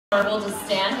We'll just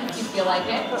stand if you feel like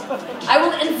it. I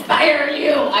will inspire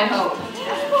you, I hope.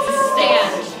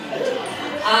 Stand.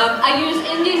 I use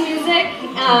Indian music,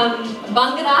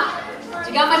 Bhangra.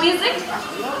 You got my music?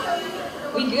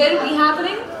 We good? We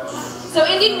happening? So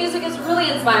Indian music is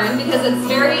really inspiring because it's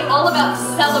all about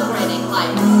celebrating life.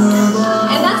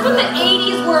 And that's what the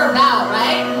 80s were about,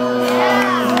 right?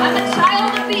 I'm a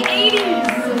child of the 80s.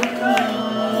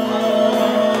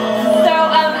 So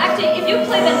actually, if you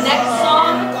play the next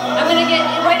song, I'm going to get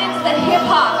right into the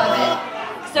hip-hop of it.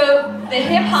 So the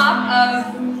hip-hop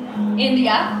of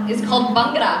India is called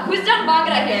Bhangra. Who's done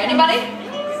Bhangra here? Anybody?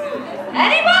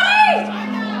 Anybody?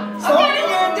 Okay.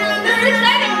 This is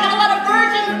exciting. We've got a lot of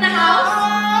virgins in the house.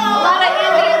 A lot of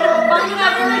Indian Bhangra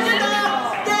virgins.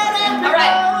 All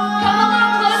right. Come a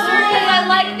little closer because I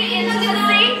like the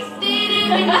intimacy.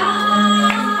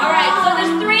 All right. So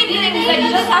there's 3 things that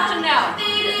you just have to know.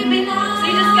 So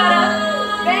you just got to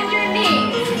bend your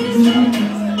knees.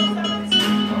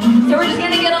 So we're just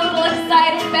going to get a little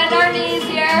excited. Bend our knees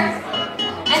here.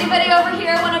 Anybody over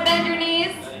here want to bend your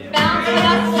knees? Bounce with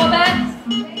us a little bit.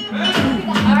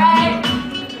 All right.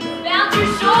 Bounce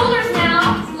your shoulders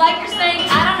now, like you're saying,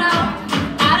 I don't know,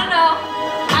 I don't know,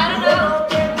 I don't know,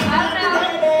 I don't know.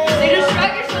 So you just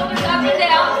shrug your shoulders up and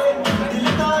down.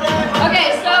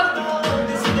 Okay, so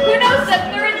who knows the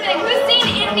 3rd thing? Who's seen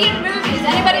Indian movies?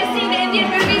 Anybody seen Indian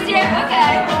movies here?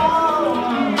 Okay.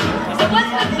 So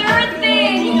what's the 3rd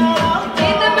thing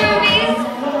in the movies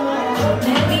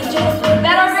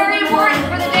that are very important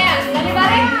for the dance?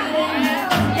 Anybody?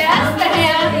 Yes, the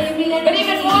hands. But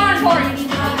even more important,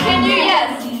 can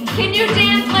you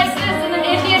dance like this in an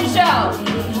Indian show?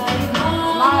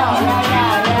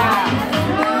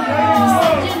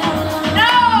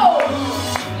 No!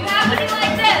 You have to be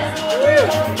like this.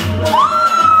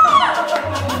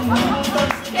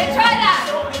 Okay, try that.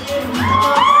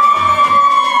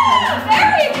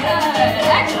 Very good.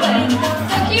 Excellent.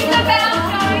 So keep the bounce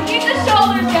going, keep the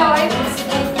shoulders going.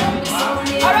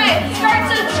 All right, start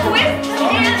to twist the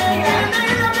hands here.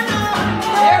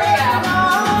 There we go.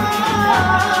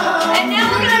 And now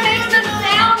we're going to make some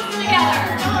sounds together.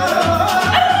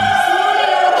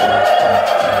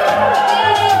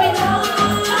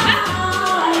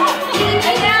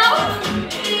 And now,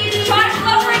 try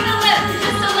lowering the lips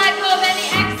just to let go of any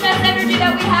excess energy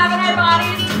that we have in our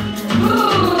bodies.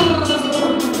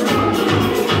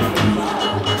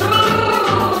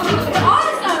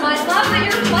 Awesome. I love that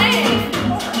you're playing.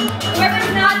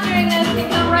 Whoever's not doing this can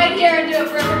come right here and do it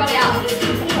for everybody else.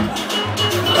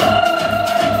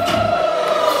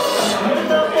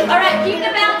 Alright, keep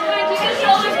the bounce going, keep the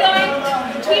shoulders going,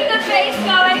 keep the face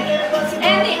going,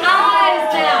 and the eyes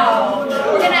now.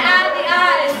 We're going to add the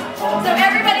eyes. So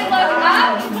everybody look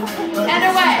up and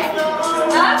away.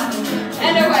 Up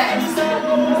and away.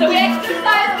 So we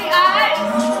exercise the eyes.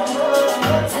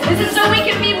 And this is so we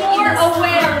can be more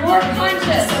aware, more conscious